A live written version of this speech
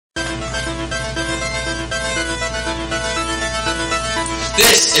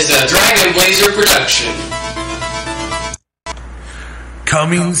This is a Dragon Blazer production.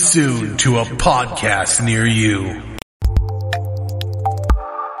 Coming soon to a podcast near you.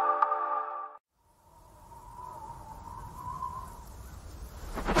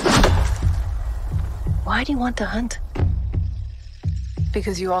 Why do you want to hunt?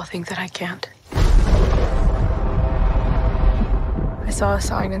 Because you all think that I can't. I saw a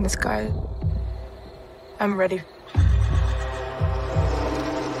sign in the sky. I'm ready.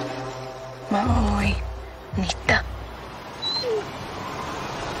 Maui, Nita.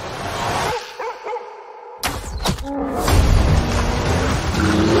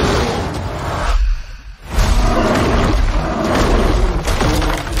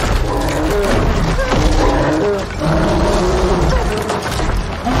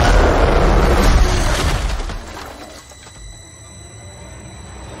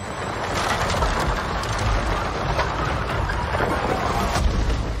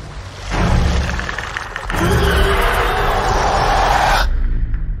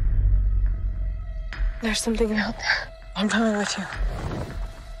 There's something out there. I'm coming with you.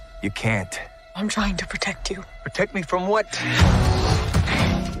 You can't. I'm trying to protect you. Protect me from what?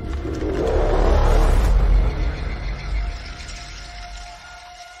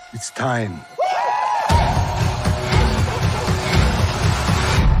 It's time.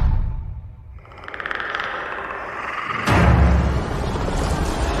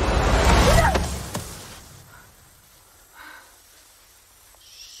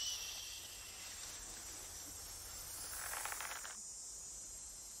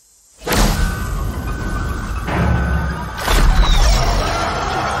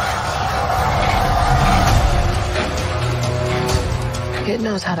 It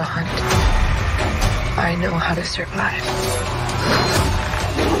knows how to hunt. I know how to survive.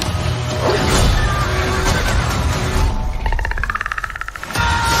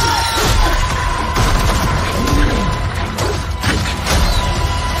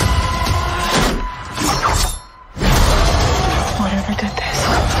 Whatever did this,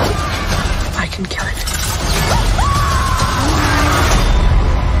 I can kill it.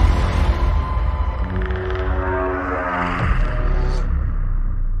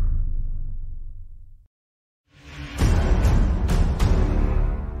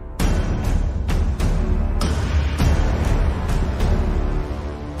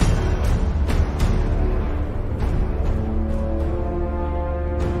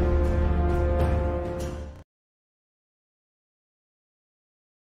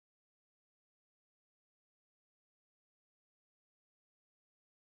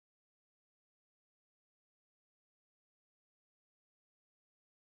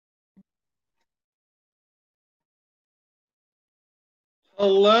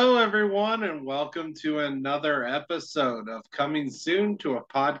 Hello, everyone, and welcome to another episode of Coming Soon to a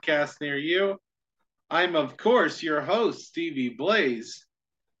Podcast Near You. I'm, of course, your host, Stevie Blaze.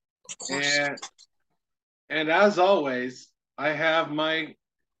 Of course. And as always, I have my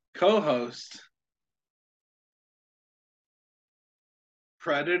co-host,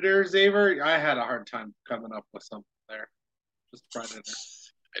 Predator Xavier. I had a hard time coming up with something there. Just Predator.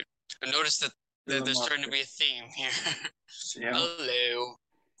 I noticed that there's starting to be a theme here. Yeah. Hello.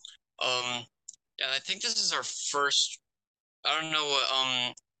 Yeah, I think this is our first. I don't know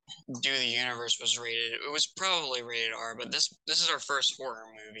what Do the Universe was rated. It was probably rated R, but this is our first horror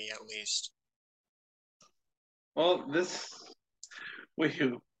movie at least. Well,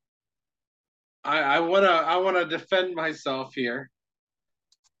 I wanna defend myself here.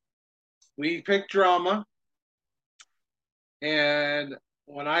 We picked drama, and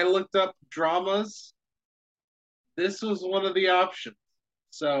when I looked up dramas, this was one of the options.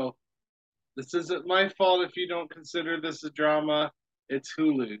 So this isn't my fault if you don't consider this a drama. It's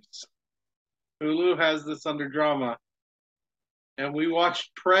Hulu's. Hulu has this under drama. And we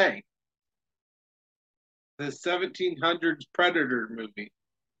watched Prey, the 1700s Predator movie.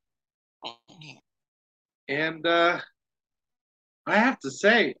 And I have to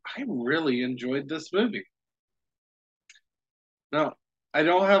say, I really enjoyed this movie. Now, I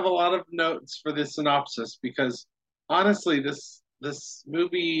don't have a lot of notes for this synopsis because honestly, this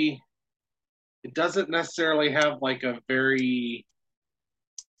movie, it doesn't necessarily have like a very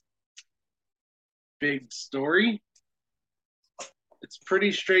big story. It's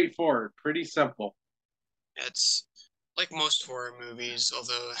pretty straightforward, pretty simple. It's like most horror movies,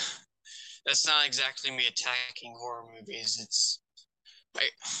 although that's not exactly me attacking horror movies. I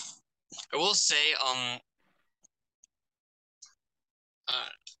will say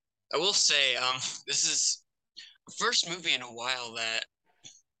this is the first movie in a while that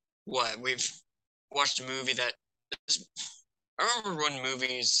we've watched a movie that is I remember when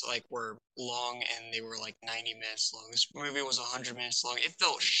movies like were long and they were like 90 minutes long. This movie was 100 minutes long. It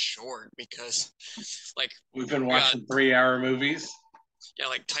felt short because like We've been we got watching 3 hour movies. yeah,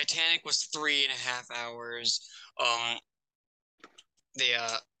 like Titanic was 3.5 hours. Um,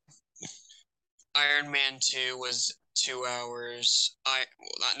 the Iron Man 2 was 2 hours.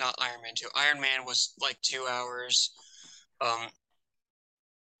 Not Iron Man 2. Iron Man was like 2 hours. Um,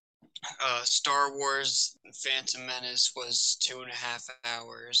 Star Wars Phantom Menace was 2.5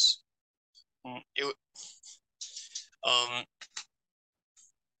 hours. It um,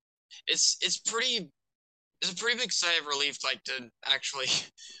 it's pretty it's a pretty big sigh of relief, like to actually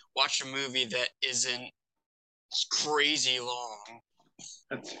watch a movie that isn't crazy long.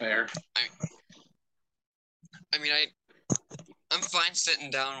 That's fair. I mean, I'm fine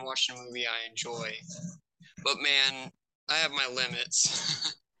sitting down and watching a movie I enjoy, but man, I have my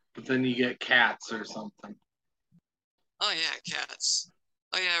limits. But then you get Cats or something. Oh yeah, Cats.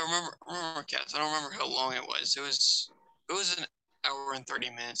 Oh yeah, I remember Cats. I don't remember how long it was. It was an hour and 30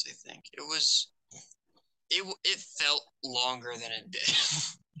 minutes, I think. It felt longer than it did.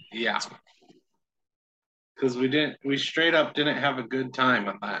 Yeah. Because we straight up didn't have a good time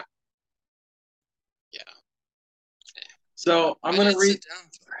on that. Yeah. So I didn't sit down.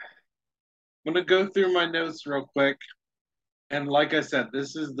 I'm gonna go through my notes real quick. And like I said,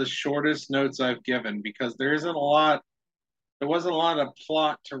 this is the shortest notes I've given because there wasn't a lot of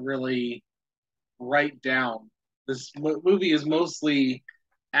plot to really write down. This movie is mostly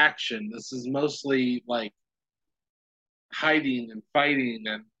action. This is mostly like hiding and fighting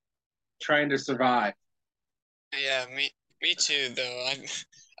and trying to survive. Yeah, me too. Though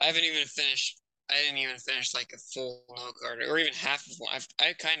I haven't even finished. I didn't even finish like a full note card or even half of one.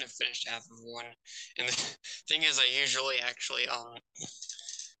 I kind of finished half of one, and the thing is, I usually actually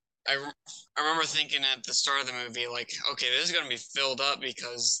I remember thinking at the start of the movie like, okay, this is gonna be filled up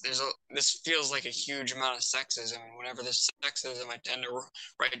because this feels like a huge amount of sexism, and whenever there's sexism, I tend to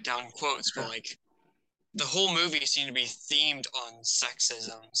write down quotes, but like the whole movie seemed to be themed on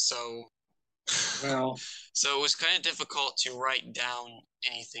sexism, so Well, so it was kind of difficult to write down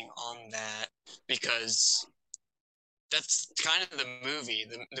anything on that because that's kind of the movie.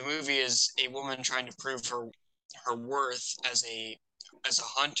 The movie is a woman trying to prove her worth as a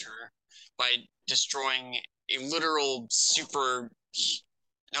hunter by destroying a literal super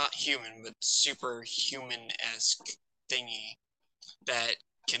not human but superhuman esque thingy that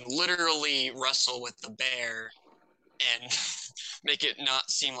can literally wrestle with the bear and make it not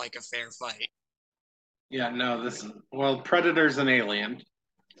seem like a fair fight. yeah, no, Predator's an alien.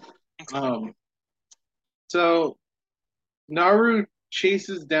 Um, so Naru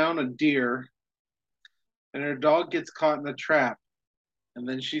chases down a deer, and her dog gets caught in a trap, and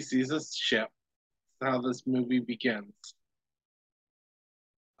then she sees a ship. That's how this movie begins.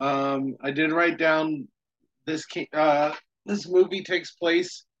 I did write down this. This movie takes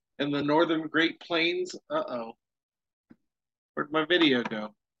place in the northern Great Plains. Uh-oh, where'd my video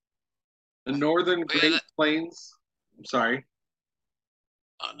go? The northern Oh yeah, Great Plains. I'm sorry.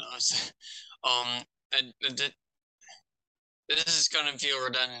 oh no, um, this is gonna feel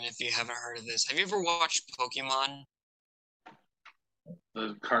redundant if you haven't heard of this. Have you ever watched Pokemon?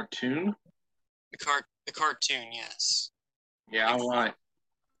 The cartoon. The cartoon, yes. Yeah, Like, why?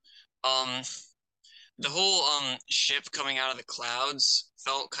 um, the whole ship coming out of the clouds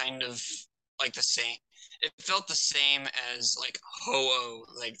felt kind of like the same. It felt the same as like Ho-Oh,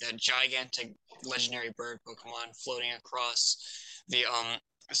 like that gigantic legendary bird Pokemon floating across the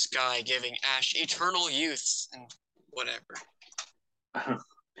sky, giving Ash eternal youth and whatever.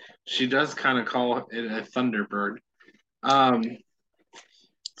 She does kind of call it a Thunderbird. Um,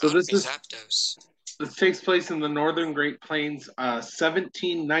 so That would be Zapdos. this takes place in the northern Great Plains,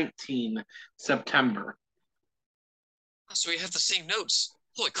 1719 September. So we have the same notes.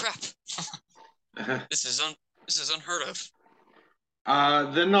 Holy crap! This is unheard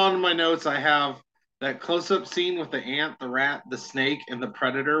of. Then on my notes, I have that close-up scene with the ant, the rat, the snake, and the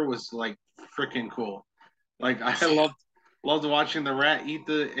predator was like freaking cool. Like I Yeah. loved watching the rat eat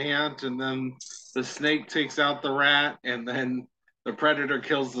the ant, and then the snake takes out the rat, and then the predator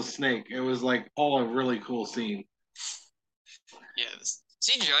kills the snake. It was like all a really cool scene. Yeah, the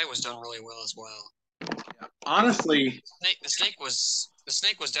CGI was done really well as well. Honestly, The snake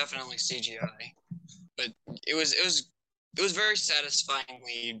was definitely CGI, but it was very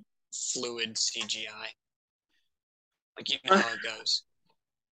satisfyingly fluid CGI. Like you know how it goes.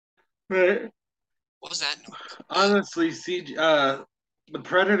 What was that noise? honestly, the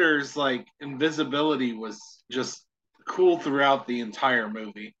predator's like invisibility was just cool throughout the entire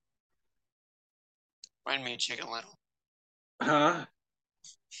movie. Remind me of Chicken Little. Huh?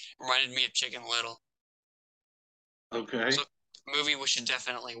 Reminded me of Chicken Little. Okay. So, movie we should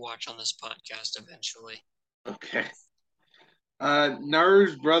definitely watch on this podcast eventually. Okay.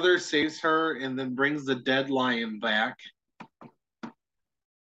 Naru's brother saves her and then brings the dead lion back.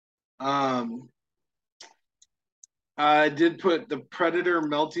 Um, I did put the predator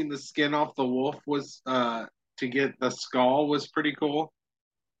melting the skin off the wolf was to get the skull was pretty cool.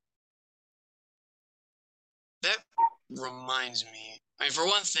 That reminds me. I mean, for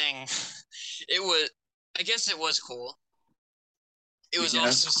one thing, it was. I guess it was cool. It was Yeah.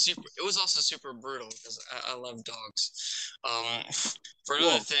 also super. It was also super brutal because I love dogs. Um, for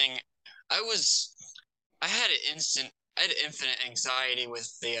another Well, thing, I was. I had an instant. I had infinite anxiety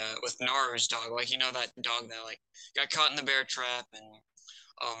with Naru's dog. Like that dog that like got caught in the bear trap and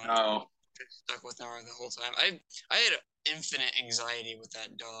um oh, stuck with Naru the whole time. I had infinite anxiety with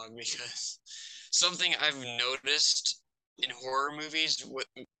that dog because something I've noticed in horror movies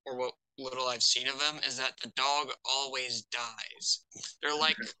or what little I've seen of them is that the dog always dies. They're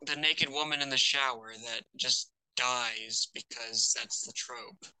like the naked woman in the shower that just dies because that's the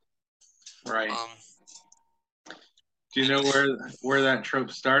trope. right. Um, Do you and know where that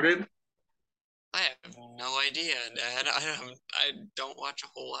trope started? I have no idea, Dad. I don't watch a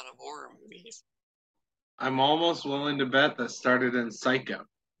whole lot of horror movies. I'm almost willing to bet that started in Psycho.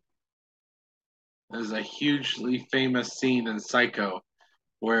 There's a hugely famous scene in Psycho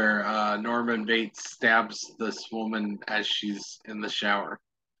where Norman Bates stabs this woman as she's in the shower.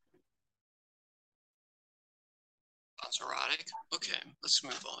 Sounds erotic. Okay, let's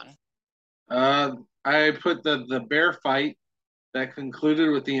move on. I put the bear fight that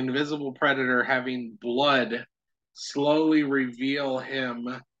concluded with the invisible predator having blood slowly reveal him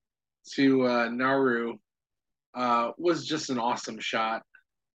to Naru was just an awesome shot.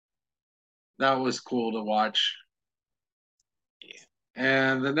 That was cool to watch. Yeah.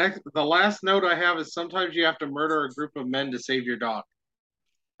 And the last note I have is sometimes you have to murder a group of men to save your dog.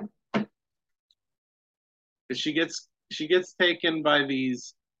 Because she gets taken by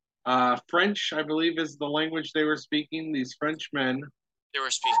these French, I believe is the language they were speaking. These French men. They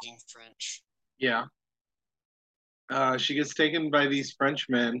were speaking French. Yeah. She gets taken by these French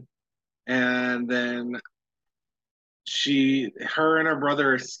men, and then her and her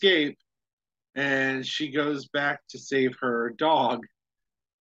brother escape, and she goes back to save her dog.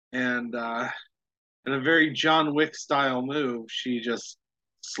 And in a very John Wick style move, she just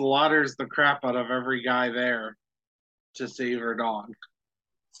slaughters the crap out of every guy there to save her dog.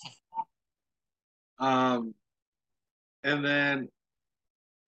 Um, and then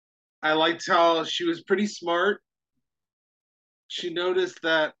I liked how she was pretty smart. She noticed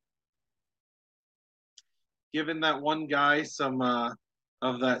that given that one guy some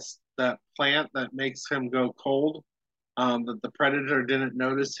of that plant that makes him go cold, that the predator didn't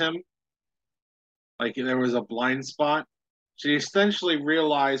notice him, like there was a blind spot. She essentially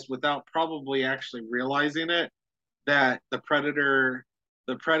realized, without probably actually realizing it, that the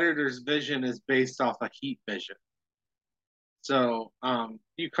predator's vision is based off a heat vision. So,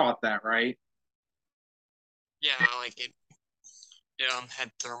 you caught that, right? Yeah, like it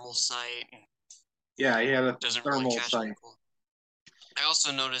had thermal sight and Yeah, he had a doesn't really thermal catch sight. people. I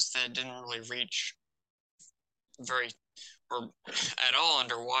also noticed that it didn't really reach very or at all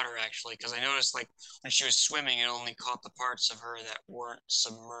underwater actually, because I noticed like when she was swimming, it only caught the parts of her that weren't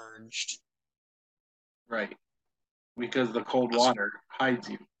submerged. Right, because the cold That's water hides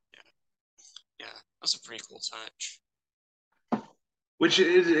you, yeah, that's a pretty cool touch. which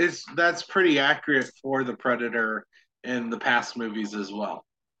is that's pretty accurate for the predator in the past movies as well.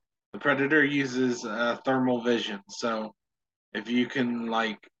 The predator uses thermal vision, so if you can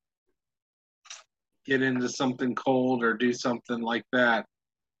like get into something cold or do something like that,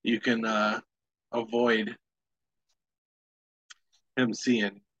 you can avoid him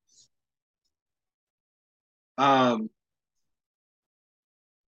seeing. Um,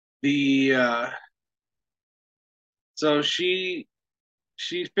 the so she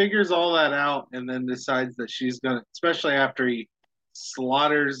figures all that out and then decides that she's gonna, especially after he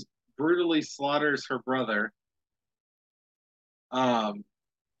brutally slaughters her brother. Um,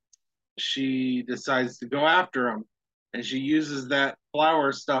 she decides to go after him, and she uses that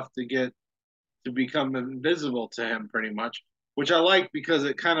flower stuff to become invisible to him, pretty much, which I like because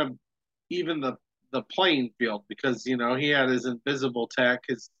it kind of even the playing field because he had his invisible tech,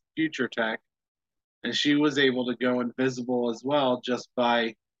 his future tech, and she was able to go invisible as well just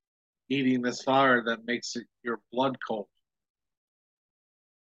by eating this flower that makes your blood cold.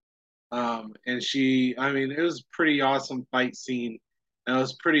 And I mean, it was a pretty awesome fight scene. And it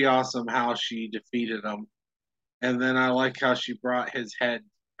was pretty awesome how she defeated him. And then I like how she brought his head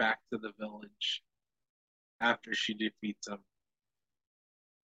back to the village after she defeats him.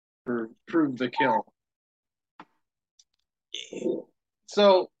 Prove the kill.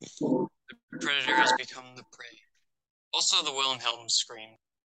 So, Predator has become the prey. Also, the Wilhelm scream.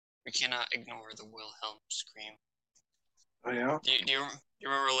 We cannot ignore the Wilhelm scream. oh yeah, Do you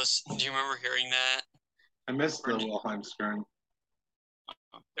remember Do you remember hearing that? I missed the Or Wilhelm scream.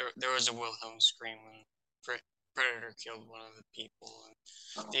 there was a Wilhelm scream when Predator killed one of the people. And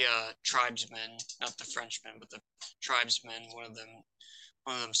Oh. the tribesmen, not the Frenchmen, but the tribesmen, one of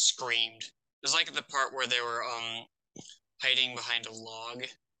them screamed. It was like the part where they were hiding behind a log,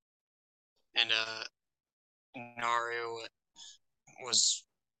 and Naru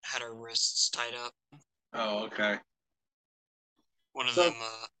had her wrists tied up. Oh, okay. One of So, them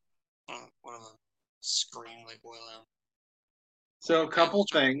screamed like Wilhelm. so a couple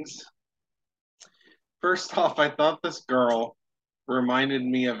things. First off, I thought this girl reminded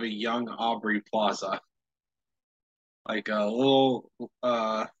me of a young Aubrey Plaza, like a little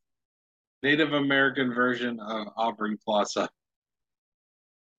Native American version of Aubrey Plaza.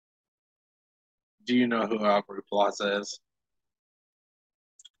 Do you know who Aubrey Plaza is?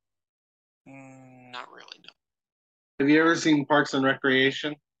 Not really, no. Have you ever seen Parks and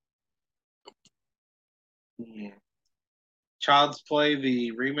Recreation? Yeah. Child's Play,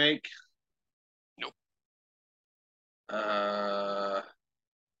 the remake? Nope. Uh,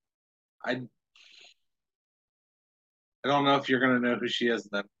 I don't know if you're gonna know who she is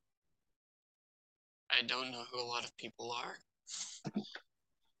then. I don't know who a lot of people are.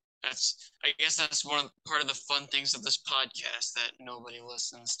 I guess that's part of the fun things of this podcast that nobody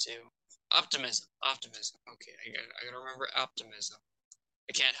listens to. Optimism. Okay, I gotta remember optimism.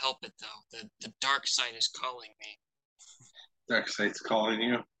 I can't help it though. The dark side is calling me. Dark Side's calling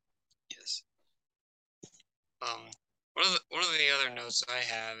you. Yes. One of the other notes I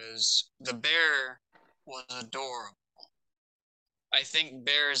have is the bear was adorable. I think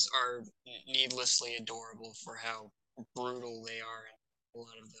bears are needlessly adorable for how brutal they are in a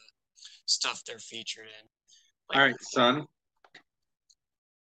lot of the stuff they're featured in. Like, All right, son.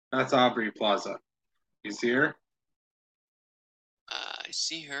 That's Aubrey Plaza. You see her? I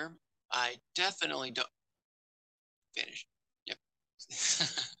see her. I definitely don't finish. Yep.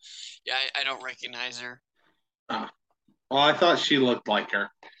 Yeah, I don't recognize her. Oh. Well, I thought she looked like her.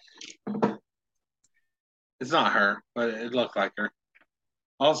 It's not her, but it looked like her.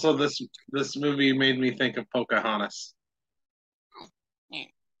 Also, this movie made me think of Pocahontas. Do you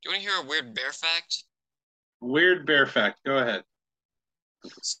want to hear a weird bear fact? Weird bear fact. Go ahead.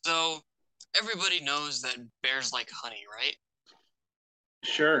 So, everybody knows that bears like honey, right?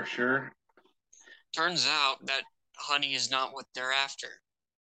 Sure, sure. Turns out that honey is not what they're after.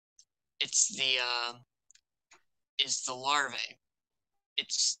 It's the larvae.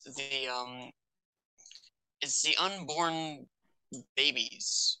 It's the unborn baby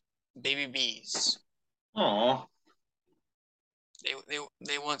bees. Oh,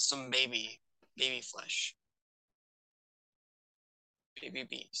 They want some baby flesh. Baby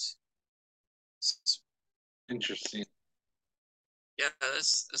bees. interesting. Yeah,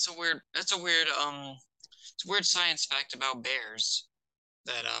 that's a weird it's a weird science fact about bears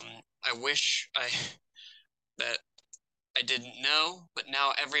that I wish that I didn't know, but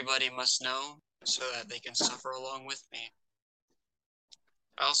now everybody must know so that they can suffer along with me.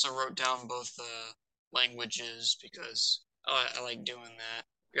 I also wrote down both languages because I like doing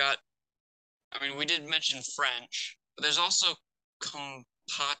that. We did mention French, but there's also Comanche.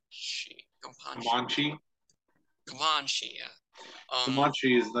 Comanche. Comanche, yeah.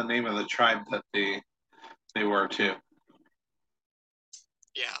 Comanche is the name of the tribe that they were too.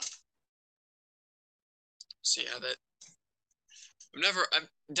 Yeah. So yeah, that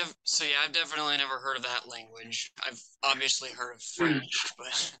I've definitely never heard of that language. I've obviously heard of French,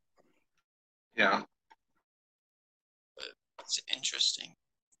 but Yeah. it's interesting.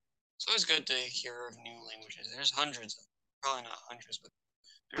 It's always good to hear of new languages. There's hundreds of, probably not hundreds, but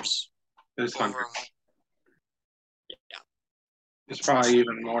there's over Hundreds. 100. Yeah. It's probably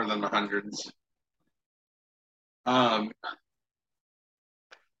even more than the hundreds. Um,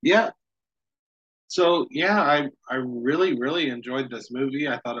 yeah. So yeah, I really really enjoyed this movie.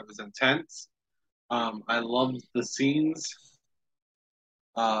 I thought it was intense. I loved the scenes.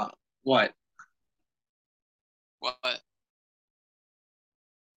 Uh, what? What?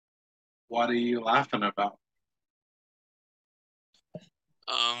 What are you laughing about?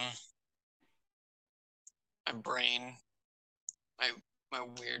 Um, my brain, my my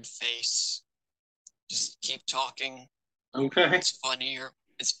weird face. Just keep talking. Okay. It's funnier.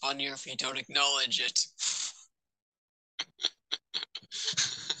 It's funnier if you don't acknowledge it.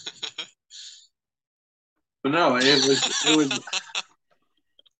 But no, it was.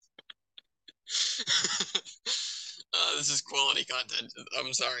 This is quality content.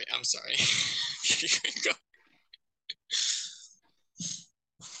 I'm sorry. I'm sorry. Go.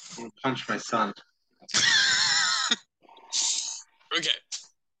 I'm gonna punch my son. Okay.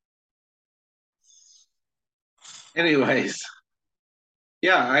 Anyways,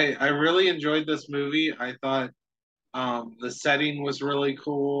 yeah, I really enjoyed this movie. I thought the setting was really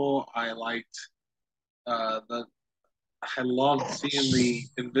cool. The I loved seeing the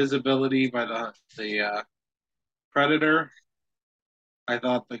invisibility by the predator. I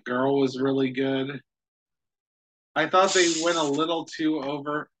thought the girl was really good. I thought they went a little too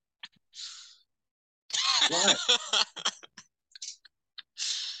over. What?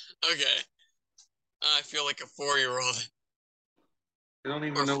 Okay. I feel like a 4-year-old. I don't Or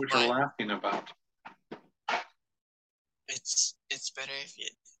even know what you're fine. laughing about. It's better if you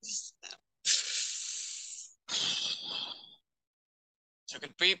took a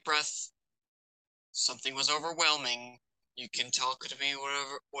deep breath. Something was overwhelming. You can talk to me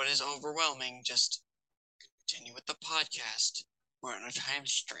whatever what is overwhelming. Just continue with the podcast. We're on a time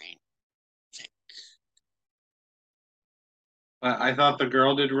strain. I thought the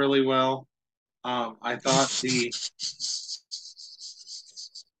girl did really well. I thought the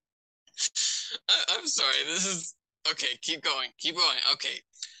I'm sorry. This is okay. Keep going. Keep going. Okay,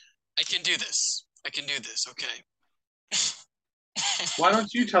 I can do this. I can do this. Okay. Why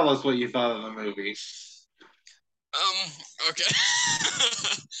don't you tell us what you thought of the movie? Okay.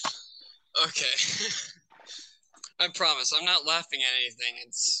 Okay. I promise. I'm not laughing at anything.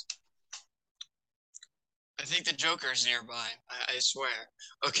 I think the Joker's nearby. I swear.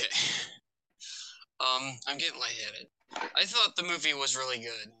 Okay. I'm getting lightheaded. I thought the movie was really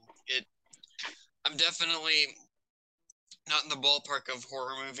good. I'm definitely not in the ballpark of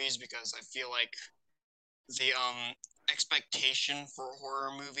horror movies because I feel like the expectation for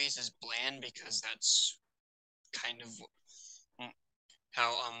horror movies is bland because that's kind of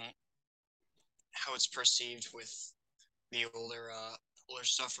how how it's perceived with the older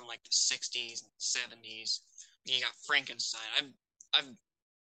stuff from like the 60s and 70s. You got Frankenstein. I've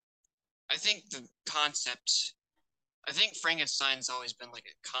I think the concept I think Frankenstein's always been like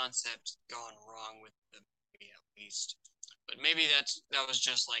a concept gone wrong with the movie at least. But maybe that was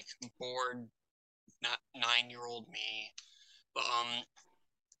just like bored not 9-year-old me. But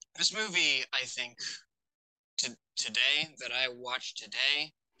this movie I think today that I watched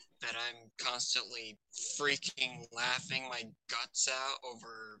today that I'm constantly freaking laughing my guts out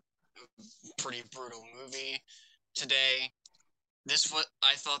over a pretty brutal movie today.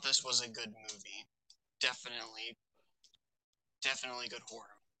 I thought this was a good movie. Definitely definitely good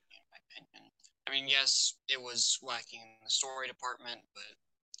horror movie in my opinion. I mean, yes, it was lacking in the story department, but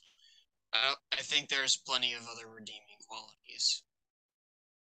I think there's plenty of other redeeming qualities.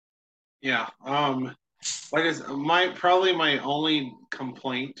 Yeah. Like I said, my only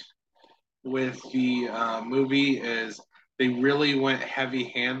complaint with the movie is they really went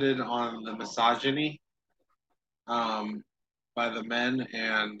heavy-handed on the misogyny um, by the men,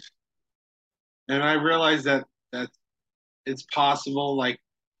 and I realize that it's possible. Like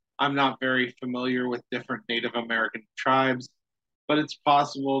I'm not very familiar with different Native American tribes, but it's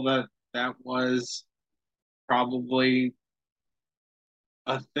possible that that was probably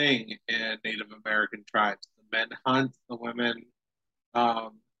a thing in Native American tribes. The men hunt, the women,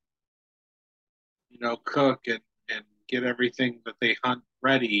 um, cook and get everything that they hunt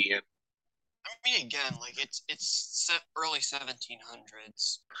ready. And I mean, again, like it's set early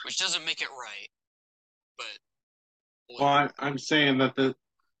 1700s, which doesn't make it right, but well, I'm saying that the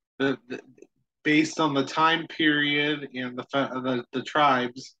based on the time period and the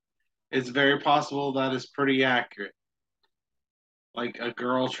tribes, it's very possible that is pretty accurate. Like a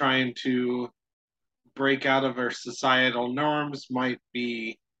girl trying to break out of her societal norms might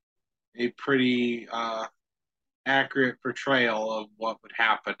be a pretty accurate portrayal of what would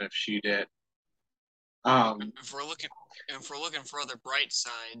happen if she did. Um, if we're looking if we're looking for other bright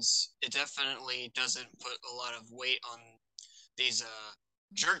sides, it definitely doesn't put a lot of weight on these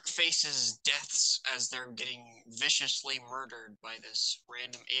jerk faces deaths as they're getting viciously murdered by this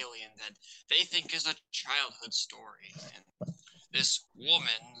random alien that they think is a childhood story. And this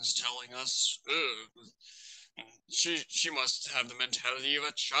woman is telling us, she must have the mentality of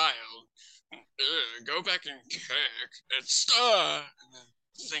a child. Go back and kick. It's and then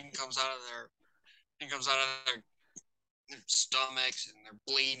thing comes out of their stomachs and they're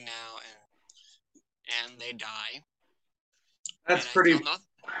bleeding out and they die. And that's pretty.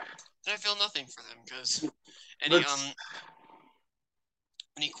 I feel nothing for them because any That's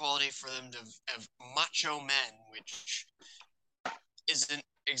inequality for them to have macho men, which isn't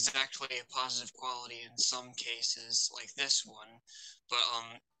exactly a positive quality in some cases, like this one. But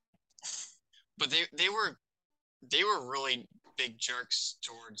but they were really big jerks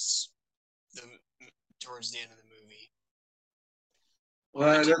the towards the end of the movie.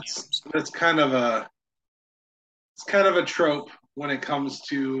 Well, Continue. I'm sorry. that's kind of a trope when it comes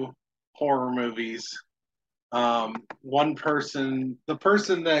to horror movies. The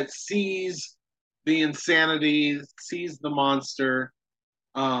person that sees the insanity, sees the monster,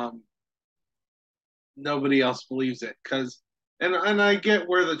 um, nobody else believes it. And I get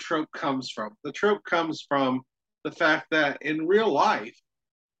where the trope comes from. The trope comes from the fact that in real life,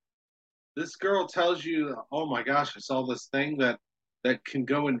 this girl tells you, "Oh my gosh, I saw this thing that can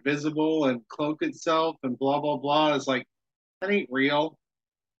go invisible and cloak itself and blah blah blah." It's like that ain't real.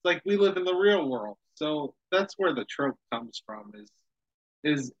 It's like we live in the real world. So that's where the trope comes from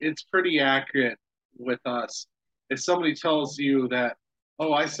is it's pretty accurate with us. If somebody tells you that,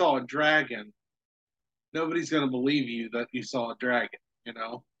 "Oh, I saw a dragon," nobody's going to believe you that you saw a dragon, you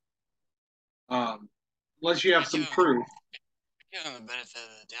know? Um, unless you have I give some them proof. give them the benefit of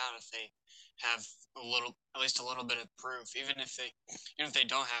the doubt if they have at least a little bit of proof. Even if they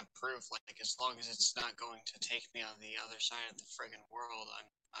don't have proof, like as long as it's not going to take me on the other side of the friggin' world,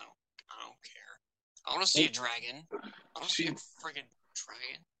 I don't care. I want to see a dragon. I want to see She a friggin'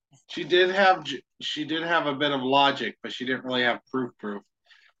 dragon. she did have a bit of logic, but she didn't really have proof.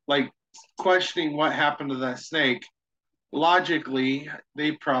 Like questioning what happened to that snake, logically,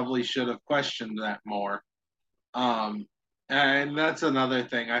 they probably should have questioned that more. Um, and that's another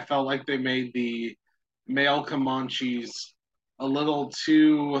thing. I felt like they made the male Comanches a little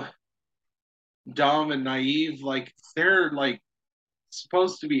too dumb and naive. Like they're like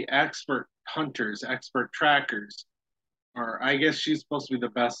supposed to be expert hunters, expert trackers, or I guess she's supposed to be the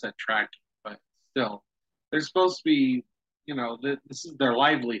best at tracking, but still, they're supposed to be, this is their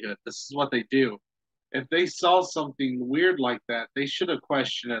livelihood. This is what they do. If they saw something weird like that, they should have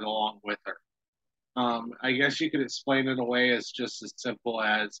questioned it along with her. I guess you could explain it away as just as simple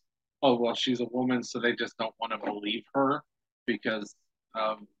as, oh, well, she's a woman, so they just don't want to believe her because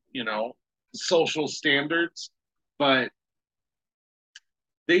of, you know, social standards. But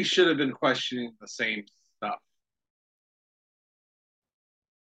they should have been questioning the same stuff.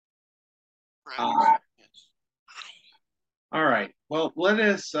 Correct. Uh, Yes. all right. Well, let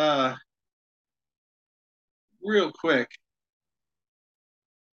us real quick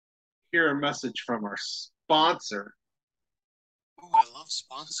hear a message from our sponsor. Ooh, I love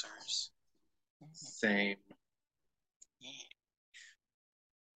sponsors. Same. Yeah.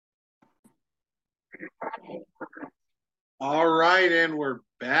 All right, and we're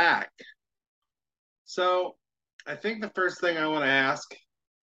back. So, I think the first thing I want to ask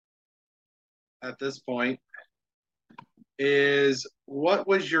at this point is what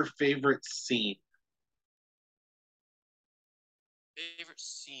was your favorite scene? Favorite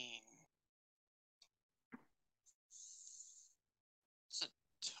scene. It's a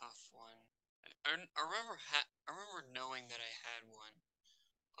tough one. I remember knowing that I had one.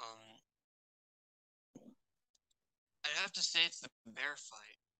 Um, I'd have to say it's the bear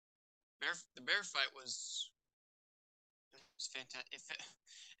fight. The bear fight was fantastic.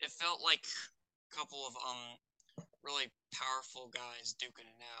 It felt like a couple of really powerful guys duking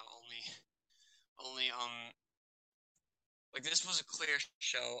it out. Only like this was a clear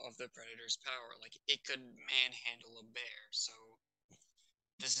show of the predator's power. Like it could manhandle a bear. So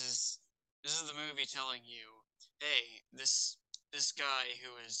this is this is the movie telling you, hey, this guy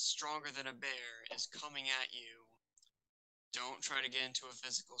who is stronger than a bear is coming at you. Don't try to get into a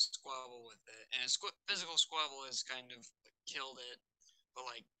physical squabble with it. And physical squabble has kind of killed it, but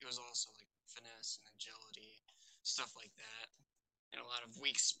like it was also like finesse and agility, stuff like that, and a lot of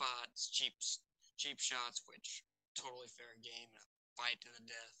weak spots, cheap shots, which totally fair game, and a fight to the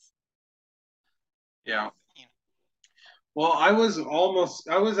death. Yeah. You know, Well, I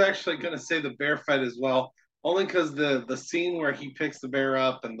was actually going to say the bear fight as well, only because the scene where he picks the bear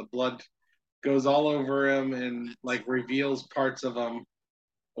up and the blood goes all over him and like reveals parts of him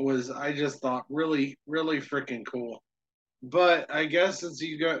was I just thought really freaking cool. But I guess since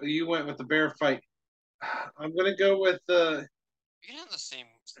you went with the bear fight, I'm gonna go with the you can have the same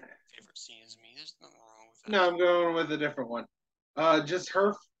favorite scene as me. There's nothing wrong with no, that. I'm going with a different one. Just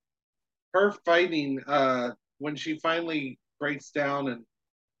her fighting when she finally breaks down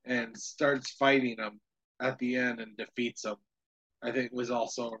and starts fighting him at the end and defeats him. I think was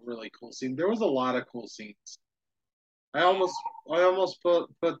also a really cool scene. There was a lot of cool scenes. I Yeah. almost I almost put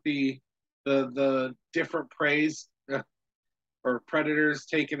the different praise. The different praise or predators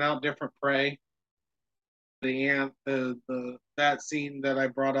taking out different prey. The ant, the that scene that I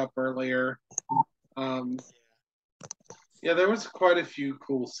brought up earlier. Um, yeah, there was quite a few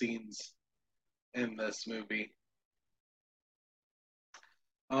cool scenes in this movie.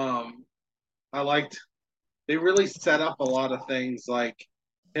 Um, I liked they really set up a lot of things like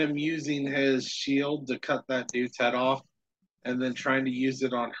him using his shield to cut that dude's head off and then trying to use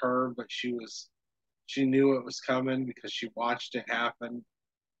it on her, but she knew it was coming because she watched it happen.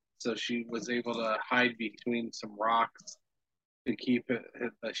 So she was able to hide between some rocks to keep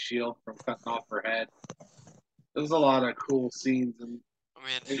the shield from cutting off her head. There's a lot of cool scenes and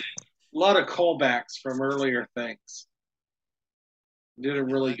I mean, a lot of callbacks from earlier things. Did a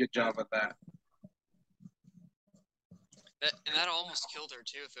really that, good job of that. that almost killed her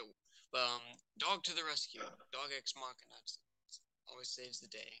too. If it, dog to the rescue, dog ex machina always saves the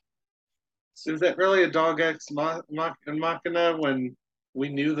day. Is that really a dog machina when we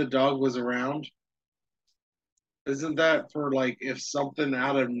knew the dog was around? Isn't that for like if something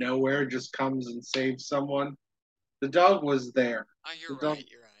out of nowhere just comes and saves someone? The dog was there. Oh, The you're dog, right.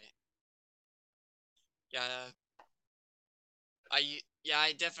 You're right. Yeah,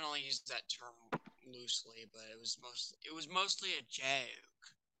 I definitely used that term loosely, but it was mostly a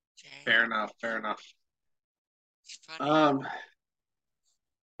joke. fair Joke. enough, fair enough. Funny. Um,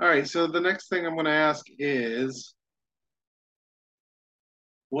 all right, so the next thing I'm going to ask is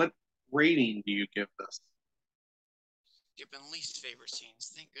what rating do you give this? Skipping least favorite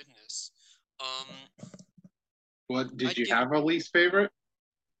scenes. Thank goodness. Um, What did I'd you give. have a least favorite?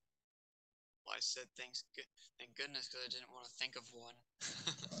 Well, I said thanks. Thank goodness, because I didn't want to think of one.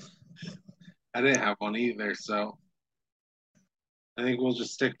 I didn't have one either, so I think we'll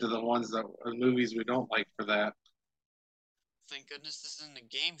just stick to the movies we don't like for that. Thank goodness this isn't a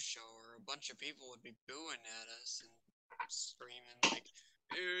game show, or a bunch of people would be booing at us and screaming like,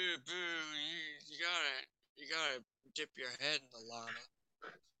 "Ew, boo! You gotta dip your head in the lava."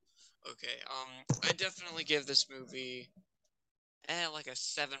 Okay, I definitely give this movie like a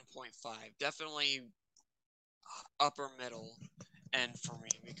 7.5. Definitely upper middle end for me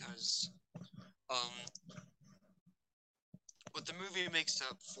because um what the movie makes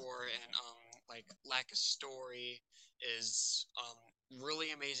up for in like lack of story is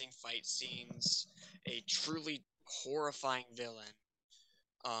really amazing fight scenes, a truly horrifying villain.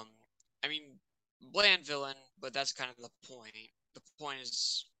 Um I mean bland villain, but that's kind of the point. The point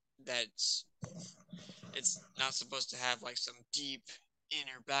is that it's not supposed to have like some deep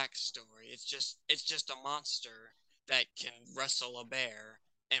inner backstory. It's just a monster that can wrestle a bear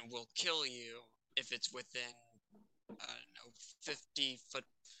and will kill you if it's within I don't know 50 foot,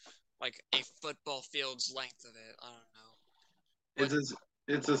 like a football field's length of it. I don't know, but It's a,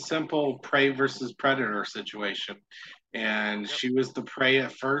 it's a simple prey versus predator situation, and yep. she was the prey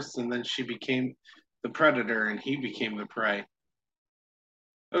at first, and then she became the predator, and he became the prey.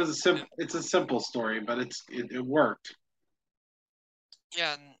 And It's a simple story, but it worked.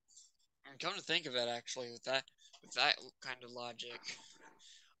 yeah, and come to think of it, actually, with that kind of logic,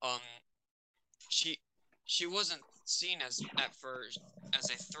 um, she she wasn't seen as at first as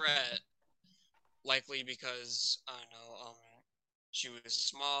a threat, likely because I don't know, she was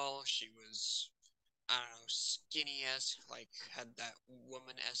small, she was I don't know, skinny esque, like had that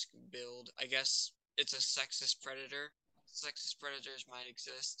woman esque build. I guess it's a sexist predator. Sexist predators might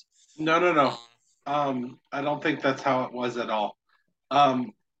exist. No, no, no. Um, I don't think that's how it was at all.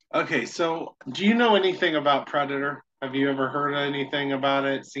 Um, okay, so do you know anything about Predator? Have you ever heard anything about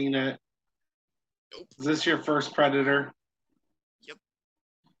it, seen it? nope. Is this your first Predator? Yep.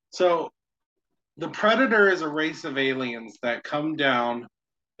 So the Predator is a race of aliens that come down.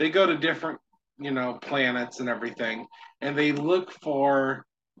 They go to different, planets and everything, and they look for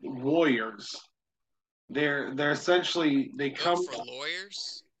warriors. They're essentially they Look come. for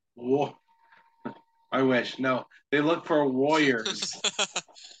lawyers. War, I wish no. They look for warriors.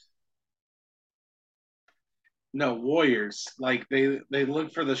 No warriors. Like they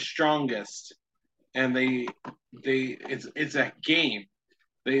look for the strongest, and it's a game.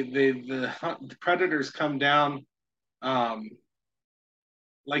 The predators come down. Um,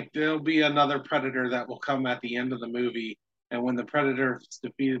 like there'll be another predator that will come at the end of the movie, and when the predator is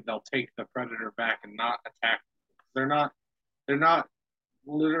defeated, they'll take the predator back and not attack. They're not. They're not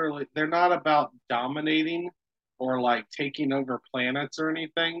literally. They're not about dominating or like taking over planets or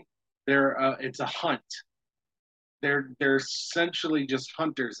anything. It's a hunt. They're essentially just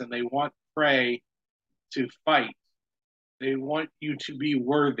hunters, and they want prey to fight. They want you to be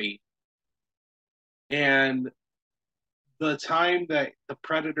worthy. And the time that the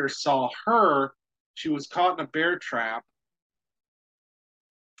predator saw her, she was caught in a bear trap,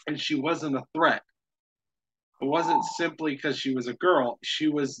 and she wasn't a threat. It wasn't simply because she was a girl. She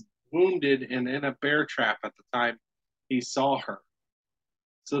was wounded and in a bear trap at the time he saw her.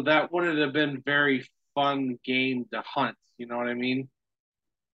 So that wouldn't have been very fun game to hunt. You know what I mean?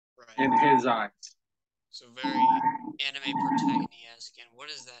 In Right. his eyes. So very anime protagonist. And what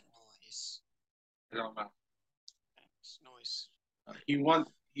is that noise? I don't know. It's noise. He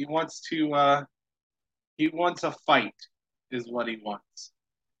wants a fight is what he wants.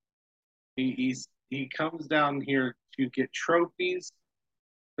 He comes down here to get trophies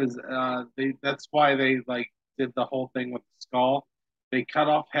because they that's why they like did the whole thing with the skull. They cut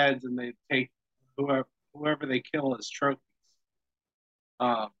off heads and they take whoever they kill as trophies.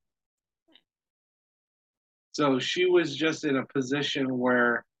 Um, so she was just in a position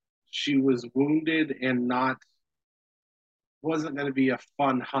where she was wounded and not wasn't going to be a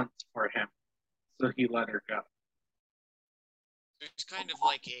fun hunt for him. So he let her go. It's kind of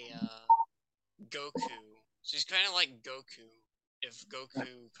like a Goku. She's kind of like Goku if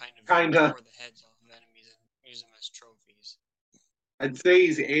Goku kind of Kind of. tore the heads off of enemies and used them as trophies. I'd say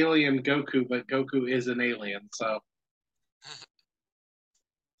he's alien Goku, but Goku is an alien, so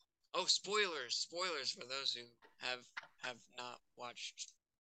Oh, spoilers! Spoilers for those who have not watched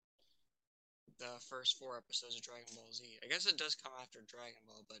the first 4 episodes of Dragon Ball Z. I guess it does come after Dragon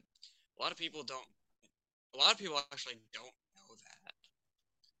Ball, but a lot of people don't. A lot of people actually don't know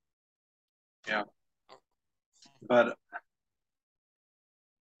that. yeah. Oh, But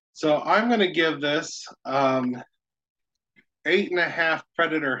so I'm gonna give this 8.5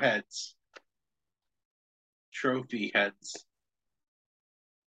 predator heads, trophy heads.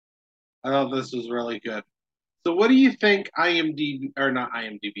 I thought this was really good. So what do you think IMDb or not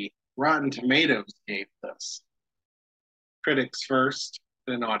IMDb, Rotten Tomatoes gave this? Critics first,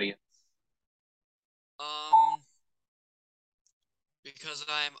 then audience. um, because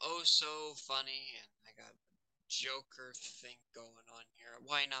I am oh so funny and I got Joker thing going on here.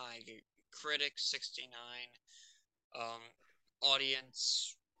 Why not? Critics 69,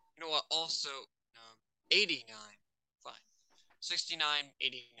 audience. You know what? Also, 89. Fine, 69,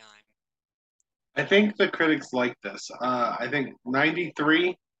 89. I think the critics like this. I think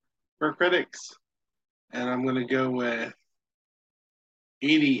 93 for critics, and I'm gonna go with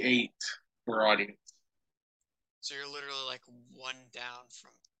 88 for audience. So you're literally like one down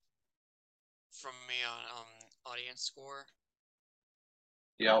from me on audience score.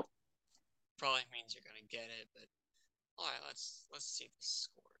 Yep. Probably means you're gonna get it, but all right, let's see the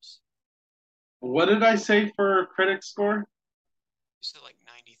scores. What did I say for critic score? You said like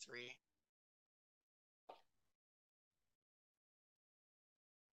 93.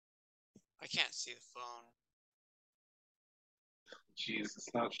 I can't see the phone. Jeez,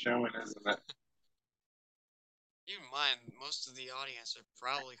 it's not showing, isn't it? Keep in mind, most of the audience are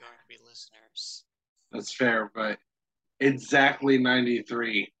probably going to be listeners. That's fair, but exactly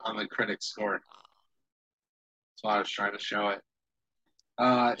 93 on the critic score. That's why I was trying to show it.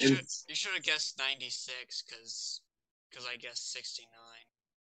 You should have guessed 96 because I guessed 69.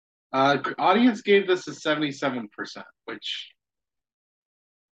 Audience gave this a 77%, which,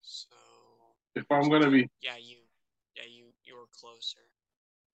 So if I'm gonna be, you were closer.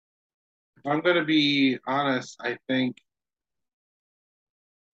 if I'm gonna be honest,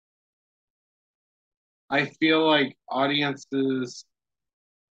 I feel like audiences'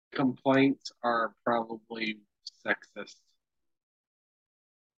 complaints are probably sexist.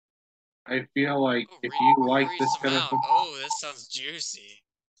 I feel like Oh, if you like read this some kind of, out. Oh, this sounds juicy.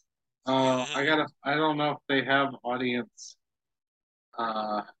 I don't know if they have audience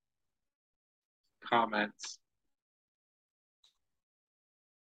uh comments.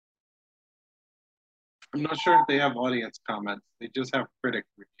 I'm not sure if they have audience comments. They just have critic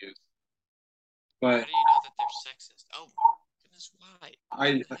reviews. How But do you know that they're sexist? Oh my goodness, why?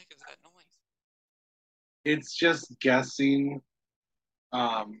 I, What the heck is that noise? it's just guessing,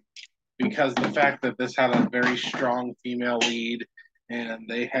 um, because the fact that this had a very strong female lead, and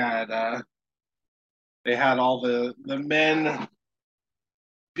they had all the men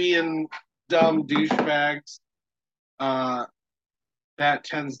being dumb douchebags. Uh, that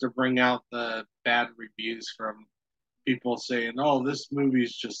tends to bring out the bad reviews from people saying, "Oh, this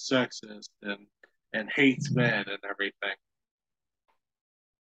movie's just sexist and hates men and everything."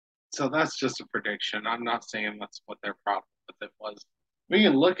 So that's just a prediction. I'm not saying that's what their problem with it was. We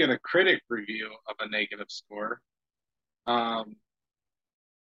can look at a critic review of a negative score. Um,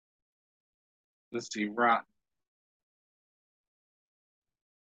 let's see, Rotten.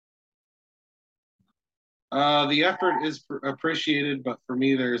 The effort is appreciated, but for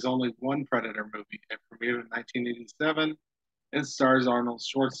me, there is only one Predator movie. It premiered in 1987. and stars Arnold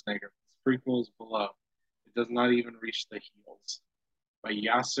Schwarzenegger. This prequel is below. It does not even reach the heels. By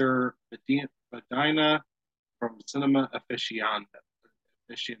Yasser Medina from Cinema Aficionados.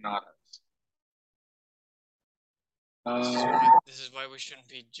 This is why we shouldn't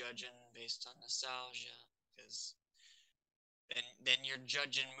be judging based on nostalgia, because then you're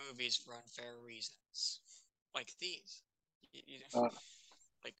judging movies for unfair reasons, like these. uh,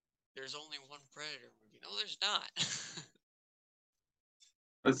 Like, there's only one Predator movie. No, there's not.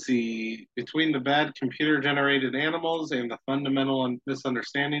 let's see. Between the bad computer generated animals and the fundamental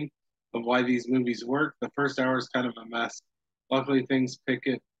misunderstanding of why these movies work, the first hour is kind of a mess. Luckily, things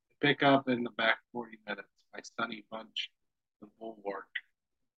pick up in the back 40 minutes. By Sunny Bunch, The Bulwark.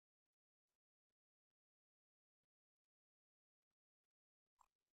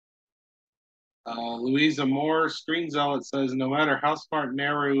 Louisa Moore, Screen Zealot, says no matter how smart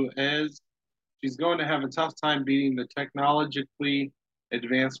Naru is, she's going to have a tough time beating the technologically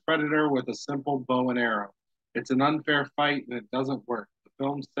advanced Predator with a simple bow and arrow. It's an unfair fight and it doesn't work. The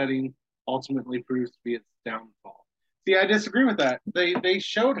film's setting ultimately proves to be its downfall. See, I disagree with that. They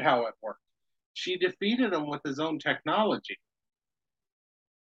showed how it worked. She defeated him with his own technology.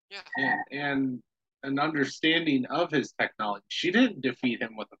 Yeah. And an understanding of his technology. She didn't defeat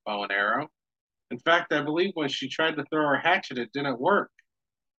him with a bow and arrow. In fact, I believe when she tried to throw her hatchet, it didn't work.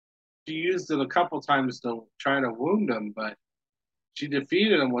 She used it a couple times to try to wound him, but she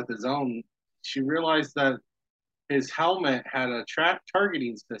defeated him with his own. She realized that his helmet had a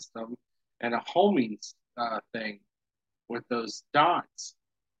targeting system and a homing thing with those dots,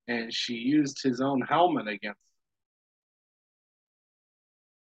 and she used his own helmet against him.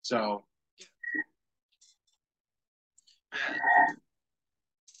 So, Yeah.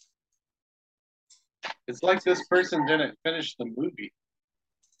 it's like this person didn't finish the movie.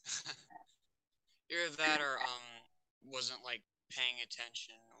 Either that or wasn't like paying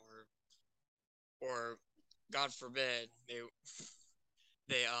attention, or God forbid they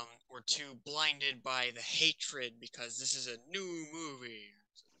were too blinded by the hatred because this is a new movie.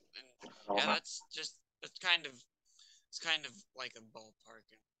 And yeah, that's kind of like a ballpark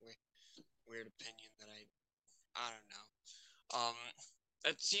and weird opinion that I don't know.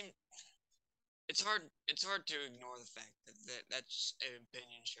 That seemed it's hard to ignore the fact that's an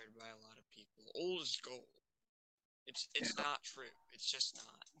opinion shared by a lot of people. Old is gold. It's not true. It's just not.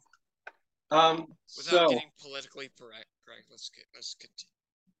 Without So, getting politically correct, let's continue.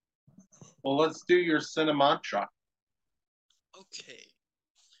 well, let's do your cinemantra. Okay.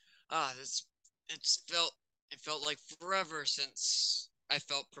 This it felt like forever since I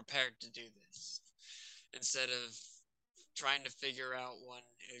felt prepared to do this. Instead of trying to figure out one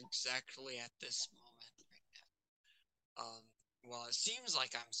exactly at this moment right now. While it seems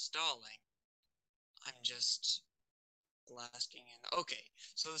like I'm stalling, I'm just blasting in. Okay,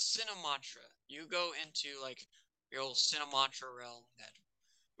 so the Cinemantra. You go into like the old Cinemantra realm that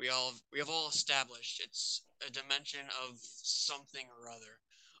we have all established. It's a dimension of something or other.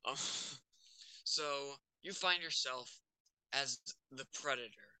 Um, so you find yourself as the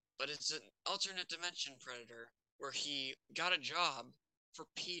Predator, but it's an alternate dimension Predator where he got a job for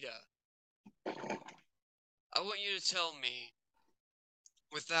PETA. I want you to tell me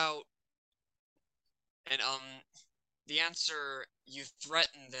without and the answer you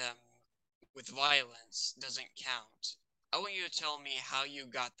threaten them with violence doesn't count. I want you to tell me how you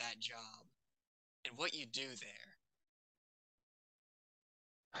got that job and what you do there.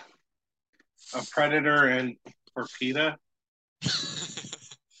 A Predator and for PETA.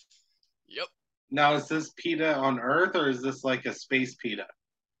 Yep. Now, is this PETA on Earth or is this like a space PETA?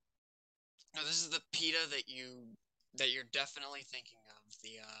 No, this is the PETA that you're definitely thinking of.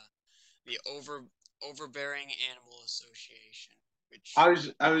 The overbearing animal association, which I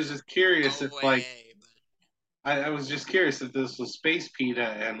was just curious if like OAA, but I was just curious if this was space PETA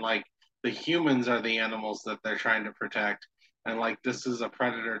and like the humans are the animals that they're trying to protect, and like this is a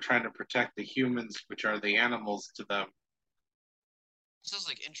predator trying to protect the humans, which are the animals to them. sounds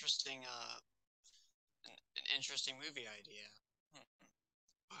like an interesting movie idea. Hmm.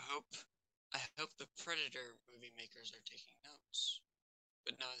 I hope the Predator movie makers are taking notes.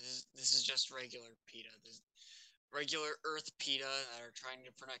 But no, this is just regular PETA. This regular Earth PETA that are trying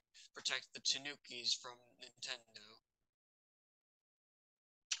to protect the Tanukis from Nintendo.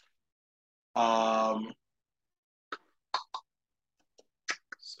 Um,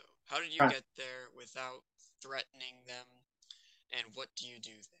 So, how did you get there without threatening them, and what do you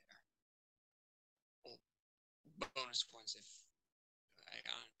do there? Well, bonus points if I don't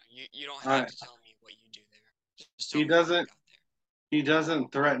know. You don't have I, to tell me what you do there. Just tell he me how you doesn't got there. he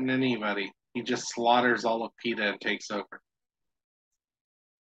doesn't threaten anybody. He just slaughters all of PETA and takes over.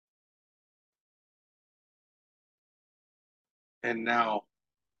 And now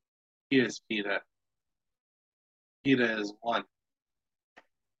he is PETA. PETA is one.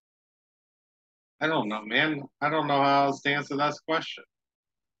 I don't know, man. I don't know how else to answer that question.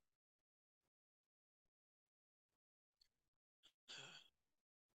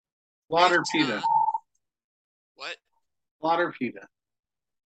 I guess Slaughter PETA. not. What? Slaughter PETA.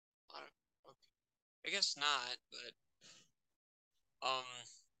 Okay. I guess not, but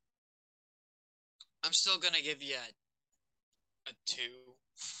I'm still gonna give you a two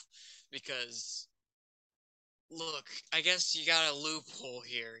because look, I guess you got a loophole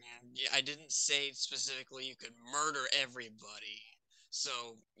here. I didn't say specifically you could murder everybody.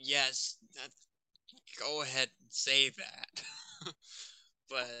 So, yes, go ahead and say that.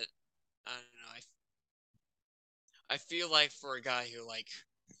 But I don't know. I feel like for a guy who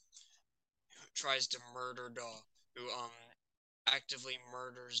tries to murder dog, who actively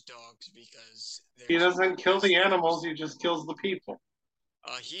murders dogs because He there's doesn't kill because the there's animals, he just kills the people.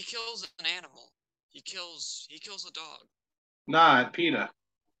 he kills an animal. He kills a dog. Nah, at PETA.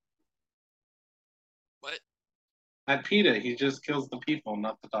 What? At PETA, he just kills the people,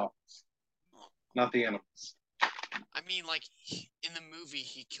 not the dogs. Not the animals. I mean, like in the movie,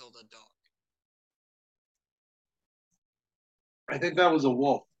 he killed a dog. I think that was a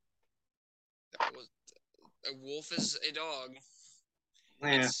wolf. That was a wolf is a dog.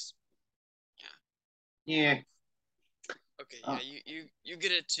 Yeah. It's Yeah. okay. Uh, Yeah, you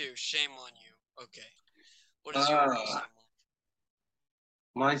get it too. Shame on you. Okay. What is your uh, cinema?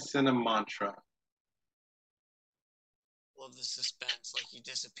 my cinema mantra. Love the suspense. Like you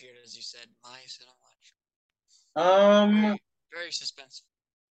disappeared as you said my cinema. Um, Very very suspenseful.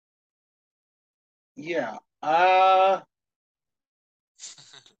 yeah.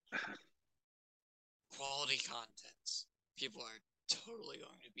 Quality contents. People are totally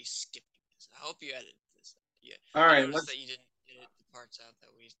going to be skipping this. I hope you edited this. Yeah, All I right, noticed let's that you didn't edit the parts out that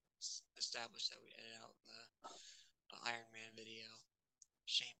we established that we edit out the Iron Man video.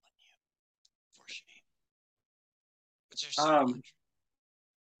 Shame on you. For shame. What's your cinema um mantra?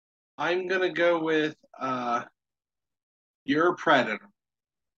 I'm gonna go with you're a predator.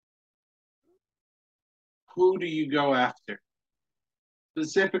 Who do you go after?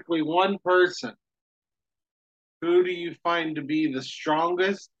 Specifically one person. Who do you find to be the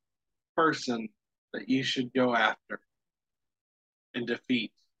strongest person that you should go after and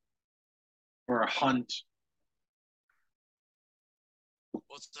defeat for a hunt? Well,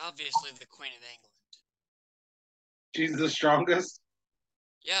 it's obviously the Queen of England. She's the strongest?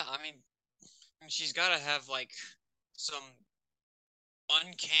 Yeah, I mean she's got to have like some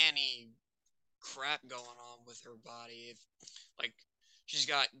uncanny crap going on with her body. If like she's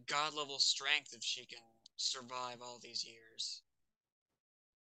got god level strength if she can survive all these years.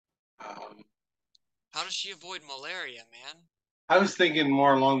 Um, How does she avoid malaria, man? I was thinking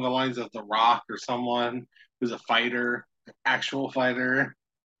more along the lines of The Rock or someone who's a fighter, actual fighter.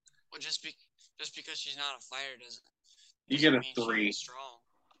 Well, just because she's not a fighter You get doesn't a mean she ain't three. strong.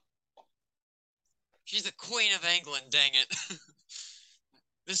 She's the Queen of England, dang it.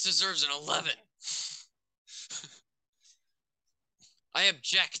 This deserves an 11. I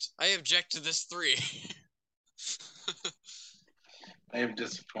object. I object to this 3. I am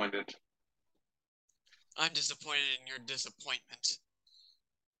disappointed. I'm disappointed in your disappointment.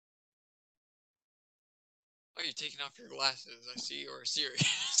 Oh, you're taking off your glasses. I see you're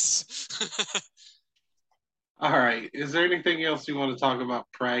serious. All right. Is there anything else you want to talk about,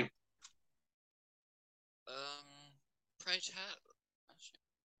 Prey? Pray chat.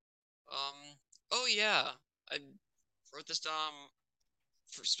 Oh yeah. I wrote this down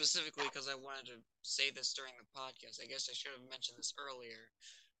for specifically because I wanted to say this during the podcast. I guess I should have mentioned this earlier.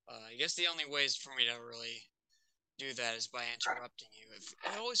 I guess the only ways for me to really do that is by interrupting you.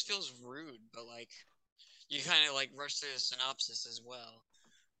 It always feels rude, but like you kind of like rush through the synopsis as well.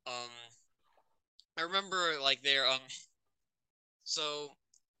 Um, I remember like there. So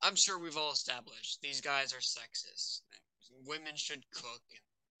I'm sure we've all established these guys are sexist. Women should cook and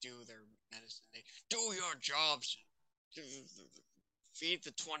do their medicine. They do your jobs. Feed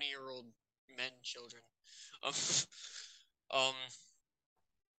the 20-year-old men children. Um, um,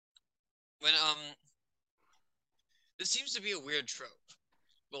 when this seems to be a weird trope,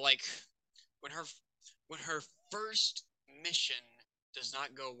 but like when her when her first mission does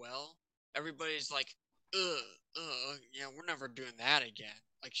not go well, everybody's like, yeah, we're never doing that again.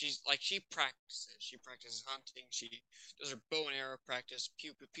 Like she practices. She practices hunting. She does her bow and arrow practice.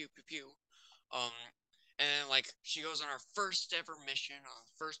 Pew pew pew pew pew. Um, and like she goes on her first ever mission, on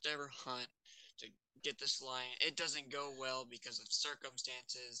first ever hunt to get this lion. It doesn't go well because of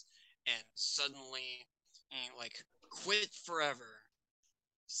circumstances, and suddenly, like quit forever.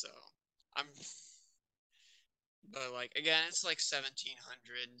 So, I'm... But, like, again, it's like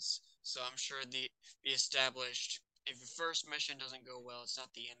 1700s, so I'm sure the established... If your first mission doesn't go well, it's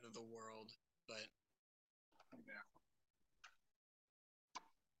not the end of the world, but...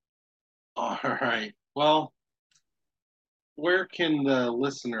 All right. Well, where can the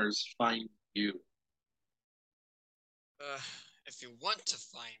listeners find you? If you want to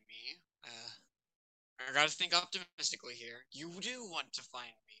find me, I gotta think optimistically here. You do want to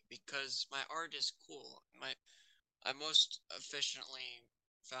find me because my art is cool. I'm most efficiently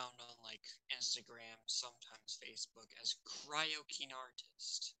found on like Instagram, sometimes Facebook, as Cryokeen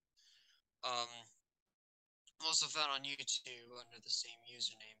Artist. I'm also found on YouTube under the same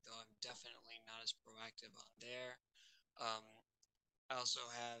username, though I'm definitely not as proactive on there. Um, I also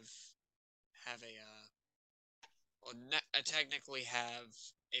have a well, I technically have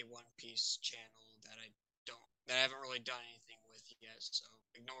a One Piece channel that I haven't really done anything with yet, so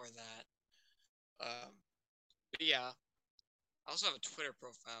ignore that. But yeah, I also have a Twitter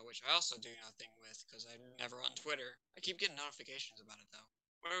profile, which I also do nothing with because I'm never on Twitter. I keep getting notifications about it though.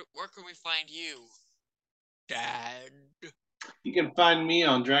 Where can we find you, Dad? You can find me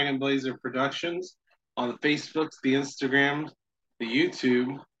on Dragon Blazer Productions on the Facebooks, the Instagrams, the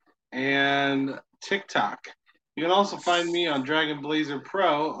YouTube, and TikTok. You can also find me on Dragon Blazer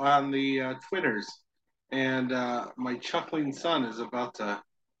Pro on the Twitters. And my chuckling son is about to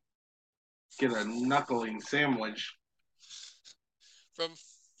get a knuckling sandwich. From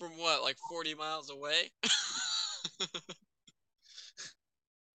from what, like 40 miles away?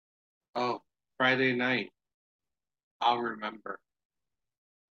 Oh, Friday night. I'll remember.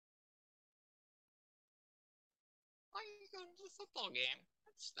 Why are you going to the football game?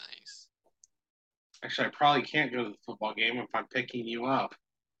 That's nice. Actually, I probably can't go to the football game if I'm picking you up.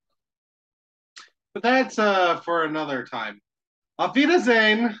 But that's for another time. Auf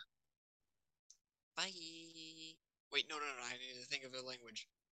Wiedersehen! Bye. Wait, no, I need to think of a language.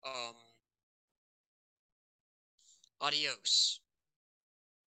 Adios.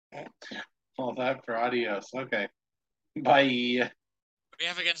 All that for adios. Okay. Bye. What do you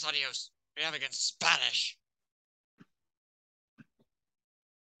have against adios? What do you have against Spanish?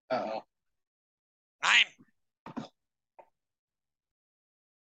 Uh-oh. I'm.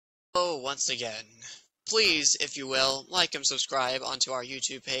 Oh, once again. Please, if you will, like and subscribe onto our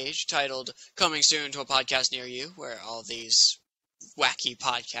YouTube page titled Coming Soon to a Podcast Near You, where all these wacky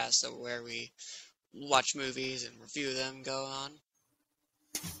podcasts where we watch movies and review them go on.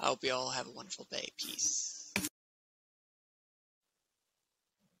 I hope you all have a wonderful day. Peace.